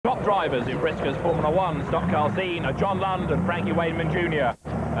drivers in Briscoe's Formula 1 stock car scene are John Lund and Frankie Wainman Jr.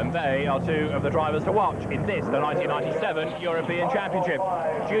 And they are two of the drivers to watch in this, the 1997 European Championship.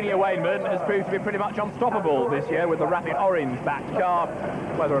 Junior Wainman has proved to be pretty much unstoppable this year with the rapid orange-backed car.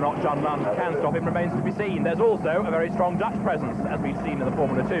 Whether or not John Lund can stop him remains to be seen. There's also a very strong Dutch presence, as we've seen in the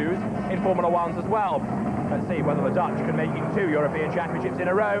Formula 2s, in Formula 1s as well. Let's see whether the Dutch can make it 2 European Championships in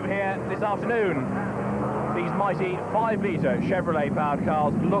a row here this afternoon. These mighty 5-litre Chevrolet-powered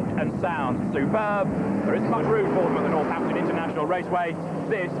cars look and sound superb. There isn't much room for them at the Northampton International Raceway.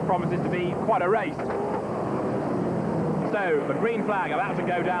 This promises to be quite a race. So, the green flag about to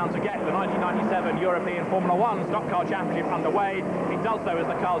go down to get the 1997 European Formula 1 Stock Car Championship underway. It does so as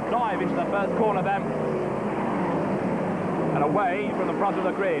the cars dive into the first corner then. And away from the front of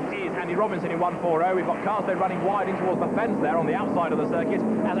the grid is Andy Robinson in 140. We've got cars then running wide in towards the fence there on the outside of the circuit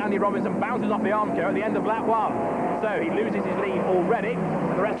as Andy Robinson bounces off the Armco at the end of lap 1. So he loses his lead already,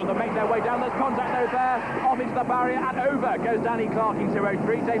 and the rest of them make their way down. There's contact though there, off into the barrier and over goes Danny Clark in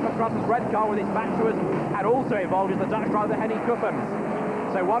 203. Dave McCrutton's red car with its back to us, and also involved is the Dutch driver Henny Kuppens.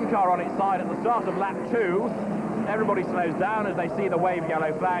 So one car on its side at the start of lap 2. Everybody slows down as they see the wave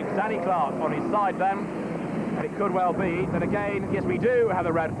yellow flag. Danny Clark on his side then. And it could well be that again, yes, we do have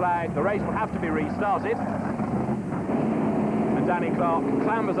a red flag. The race will have to be restarted. And Danny Clark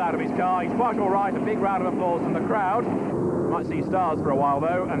clambers out of his car. He's quite all right. A big round of applause from the crowd. Might see stars for a while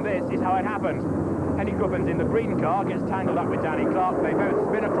though, and this is how it happened. Henny Kuppens in the green car gets tangled up with Danny Clark. They both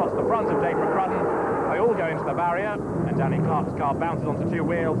spin across the front of Dave McCrutton. They all go into the barrier, and Danny Clark's car bounces onto 2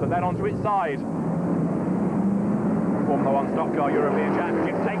 wheels and then onto its side. Formula 1 Stock Car European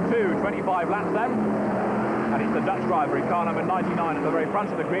Championship, take 2, 25 laps then. And it's the Dutch driver in car number 99 at the very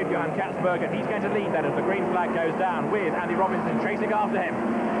front of the grid, Johan Katzberger. He's going to lead then as the green flag goes down with Andy Robinson chasing after him.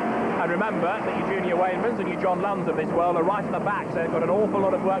 And remember that your Junior Wainmans and your John Lunds of this world are right at the back, so they've got an awful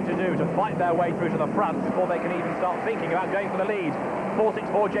lot of work to do to fight their way through to the front before they can even start thinking about going for the lead.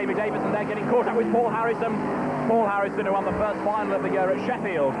 464 Jamie Davison there getting caught up with Paul Harrison. Paul Harrison, who won the first final of the year at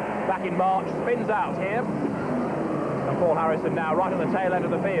Sheffield back in March, spins out here. And Paul Harrison now right at the tail end of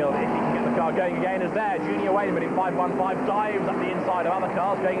the field. If he can get the car going again as there. Junior Wainman in 515 dives up the inside of other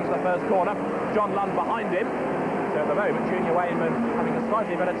cars going into the first corner. John Lund behind him. So at the moment, Junior Wainman having a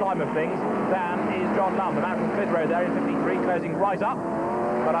slightly better time of things than is John Lund. The man from Clitheroe there in 53 closing right up.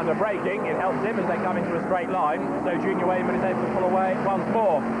 But under braking, it helps him as they come into a straight line. So Junior Wainman is able to pull away once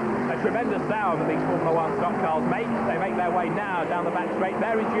more. A tremendous sound that these Formula 1 stock cars make. They make their way now down the back straight.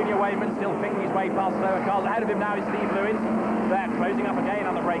 There is Junior Wainman still picking his way past slower cars. Ahead of him now is Steve Lewis. There, closing up again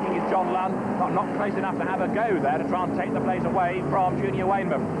under braking is John Lund. But not close enough to have a go there to try and take the place away from Junior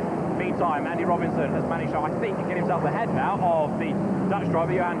Wainman. Meantime, Andy Robinson has managed to, I think, get himself ahead now of the Dutch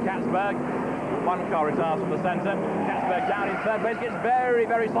driver, Johan Katzberg. One car retires from the centre. Katzberg down in third place, gets very,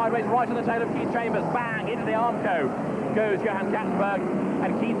 very sideways, right on the tail of Keith Chambers. Bang! Into the Armco goes Johan Katzberg.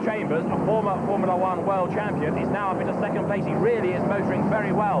 And Keith Chambers, a former Formula 1 world champion, is now up into second place. He really is motoring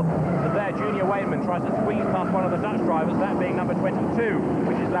very well. As there, Junior Wainman tries to squeeze past one of the Dutch drivers, that being number 22,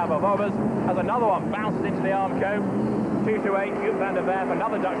 which is Lauber Vobbers, as another one bounces into the Armco. 228, Joop van der Werf,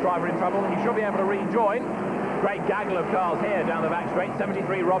 another Dutch driver in trouble. He should be able to rejoin. Great gaggle of cars here down the back straight.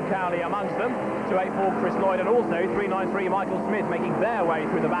 73 Rob Cowley amongst them. 284 Chris Lloyd, and also 393 Michael Smith making their way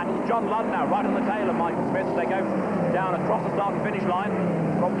through the battles. John Lund now right on the tail of Michael Smith as they go down across the start and finish line.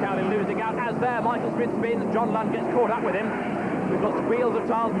 Rob Cowley losing out as there. Michael Smith spins. John Lund gets caught up with him. We've got wheels of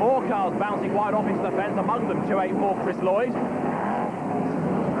tires, more cars bouncing wide off into the fence. Among them 284 Chris Lloyd.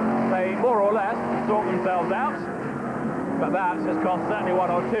 They more or less sort themselves out. But that has cost certainly 1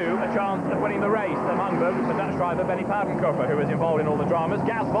 or 2 a chance of winning the race. Among them, the Dutch driver Benny Paudenkopper, who was involved in all the dramas.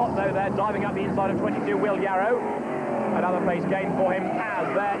 Gasbot, though, they're diving up the inside of 22 Will Yarrow. Another place gained for him as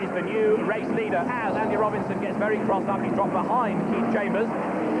there is the new race leader. As Andy Robinson gets very crossed up, he's dropped behind Keith Chambers.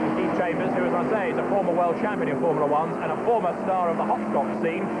 Keith Chambers, who, as I say, is a former world champion in Formula 1s and a former star of the hopscotch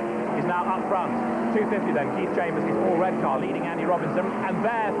scene, is now up front. 250 then, Keith Chambers, his all-red car, leading Andy Robinson. And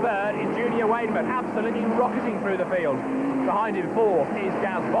there, third, is Junior Wainman, absolutely rocketing through the field. Behind him, fourth, is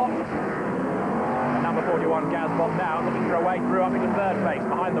Gaz Bott. And number 41, Gaz Bott now, looking for a way through up into third place.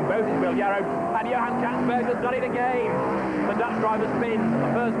 Behind them both is Will Yarrow, and Johan Katzberg has done it again. The Dutch driver spins at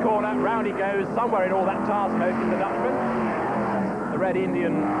the first corner, round he goes, somewhere in all that tar smoke is the Dutchman. The red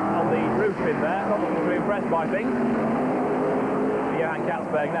Indian on the roof pin there, not looking too impressed by things. Johan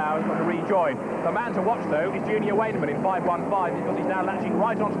Katzberg now has got to rejoin. The man to watch, though, is Junior Wainman in 515 because he's now latching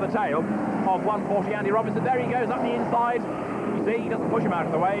right onto the tail of 140 Andy Robinson. There he goes up the inside. You see, he doesn't push him out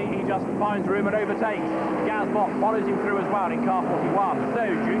of the way, he just finds room and overtakes. Gaz Bott follows him through as well in car 41. So,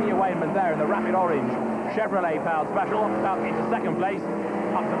 Junior Wainman there in the rapid orange Chevrolet powered special up into second place.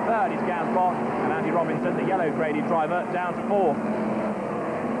 Up to third is Gasbot, and Andy Robinson, the yellow graded driver, down to fourth.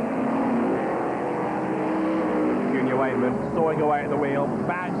 Junior Wainman sawing away at the wheel,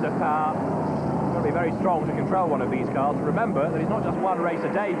 bags the car. Got to be very strong to control one of these cars. Remember that it's not just one race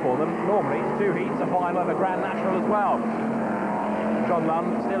a day for them. Normally it's 2 heats, a final and a Grand National as well. John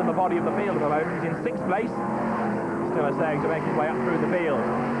Lund still in the body of the field at the moment. He's in 6th place. Still essaying to make his way up through the field.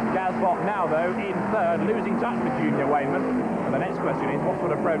 Gasbot now, though, in 3rd, losing touch with Junior Wainman. And the next question is, what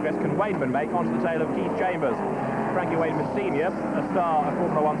sort of progress can Wainman make onto the tail of Keith Chambers? Frankie Wainman Sr., a star of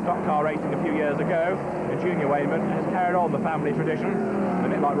Formula 1 stock car racing a few years ago, and Junior Wainman has carried on the family tradition. A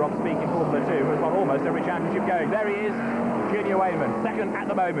bit like Rob Speak in Formula 2, has won almost every championship going. There he is, Junior Wainman, 2nd at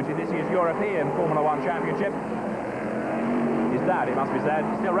the moment in this year's European Formula 1 Championship. His dad, it must be said,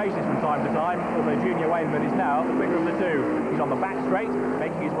 still races from time to time, although Junior Wainman is now the quicker of the two. He's on the back straight,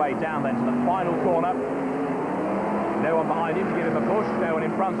 making his way down then to the final corner. No one behind him to give him a push, no one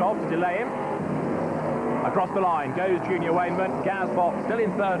in front of to delay him. Across the line goes Junior Wainman. Gasbot still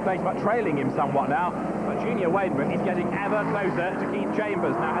in 3rd place, but trailing him somewhat now. But Junior Wainman is getting ever closer to Keith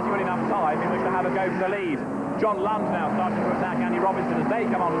Chambers. Now, has he got enough time in which to have a go for the lead? John Lund now starting to attack Andy Robinson as they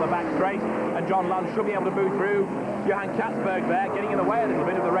come onto the back straight, and John Lund should be able to boot through. Johan Katzberg there, getting in the way a little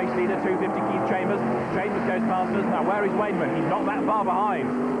bit of the race leader, 250 Keith Chambers. Chambers goes past us. Now, where is Wainman? He's not that far behind.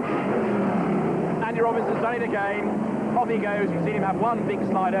 Andy Robinson's done it again. Off he goes. You've seen him have one big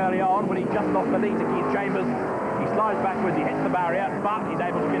slide early on when he just lost the lead to Keith Chambers. He slides backwards, he hits the barrier, but he's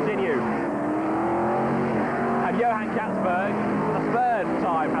able to continue. And Johan Katzberg, for the 3rd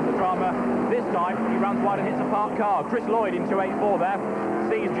time, has the drama. This time, he runs wide and hits a parked car. Chris Lloyd in 284 there,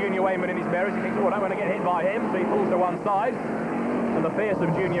 sees Junior Wainman in his mirrors. He thinks, oh, I don't want to get hit by him, so he pulls to one side. And the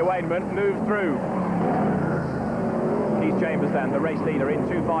fearsome Junior Wainman moves through. Keith Chambers then, the race leader in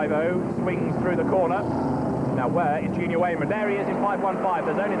 250, swings through the corner. Now where is Junior Wainman? There he is in 515.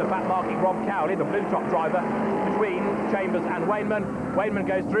 There's only the back marking Rob Cowley, the blue top driver, between Chambers and Wainman. Wainman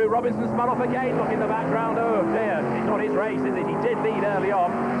goes through. Robinson spun off again. Look in the background. Oh dear, it's not his race, is it? He did lead early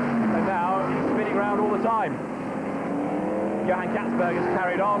on, and now he's spinning around all the time. Johan Katzberg has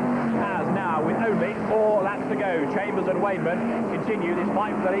carried on. He has now, with only 4 laps to go. Chambers and Wainman continue this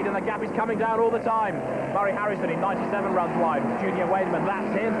fight for the lead, and the gap is coming down all the time. Murray Harrison in 97 runs wide. Junior Wainman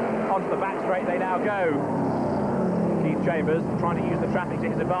laps him. Onto the back straight they now go. Keith Chambers trying to use the traffic to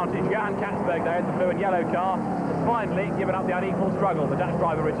his advantage. Johan Katzberg there in the blue and yellow car has finally given up the unequal struggle. The Dutch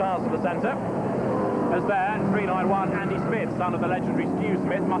driver retires to the centre. As there, 391 Andy Smith, son of the legendary Stu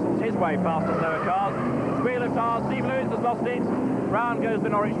Smith, muscles his way past the slower cars. Squeal of tires, Steve Lewis has lost it. Round goes the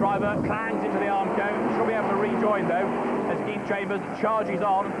Norwich driver, clangs into the Armco. She'll be able to rejoin though, as Keith Chambers charges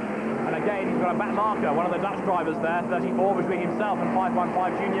on. And again, he's got a back marker, one of the Dutch drivers there, 34 between himself and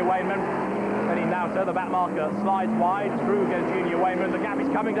 515 Junior Wainman. Eddie Nauter, the back marker, slides wide, through goes Junior Wainman. The gap is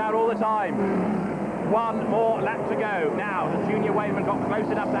coming down all the time. 1 more lap to go. Now, has Junior Wainman got close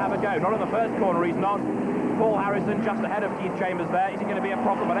enough to have a go? Not in the first corner, he's not. Paul Harrison just ahead of Keith Chambers there. Is he going to be a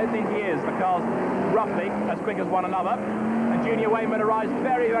problem? I don't think he is. The car's roughly as quick as one another. And Junior Wainman arrives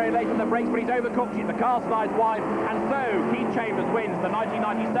very, very late on the brakes, but he's overcooked it. The car slides wide, and so Keith Chambers wins the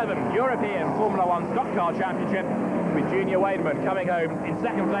 1997 European Formula 1 Stock Car Championship, with Junior Wainman coming home in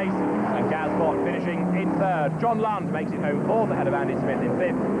 2nd place and Gasbot finishing in 3rd. John Lund makes it home 4th ahead of Andy Smith in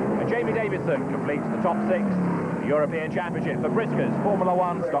 5th, and Jamie Davidson completes the top 6. The European Championship for Briscoe's Formula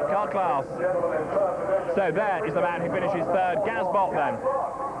 1 Stock Car class. So there is the man who finishes 3rd, Gasbot then.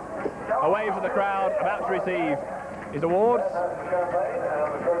 A wave to the crowd, about to receive his awards,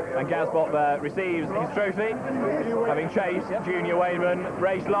 and Gasbot there receives his trophy, having chased Junior Wainman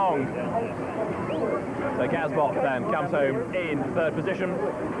race long. So Gasbot then comes home in 3rd position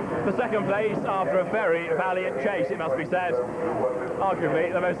for 2nd place after a very valiant chase, it must be said.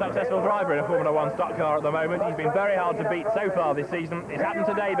 Arguably the most successful driver in a Formula 1 stock car at the moment. He's been very hard to beat so far this season. It's happened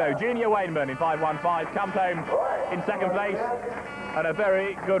today though. Junior Wainman in 515 comes home in 2nd place. And a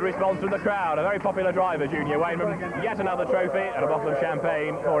very good response from the crowd. A very popular driver, Junior Wainman. Yet another trophy and a bottle of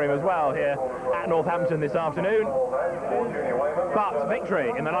champagne for him as well here at Northampton this afternoon. But victory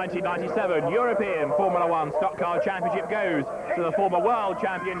in the 1997 European Formula 1 Stock Car Championship goes to the former world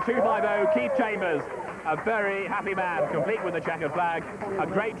champion 250 Keith Chambers. A very happy man, complete with the checkered flag. A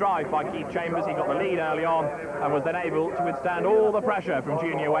great drive by Keith Chambers. He got the lead early on and was then able to withstand all the pressure from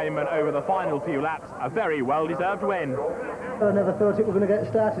Junior Wainman over the final few laps. A very well-deserved win. I never thought it was going to get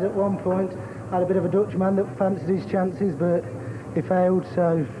started at one point. I had a bit of a Dutchman that fancied his chances, but he failed,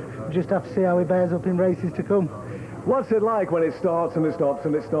 so we'll just have to see how he bears up in races to come. What's it like when it starts and it stops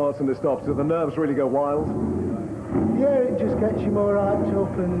and it starts and it stops? Do the nerves really go wild? Yeah, it just gets you more hyped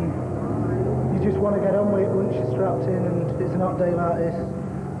up, and you just want to get on with it once you're strapped in, and it's an hot day like this.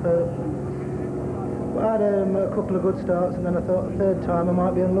 had a couple of good starts, and then I thought the third time I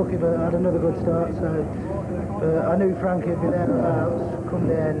might be unlucky, but I had another good start, so I knew Frankie would be thereabouts come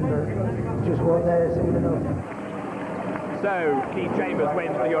the end, but just weren't there soon enough. So Keith Chambers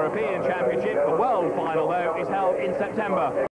wins the European Championship. The World Final, though, is held in September.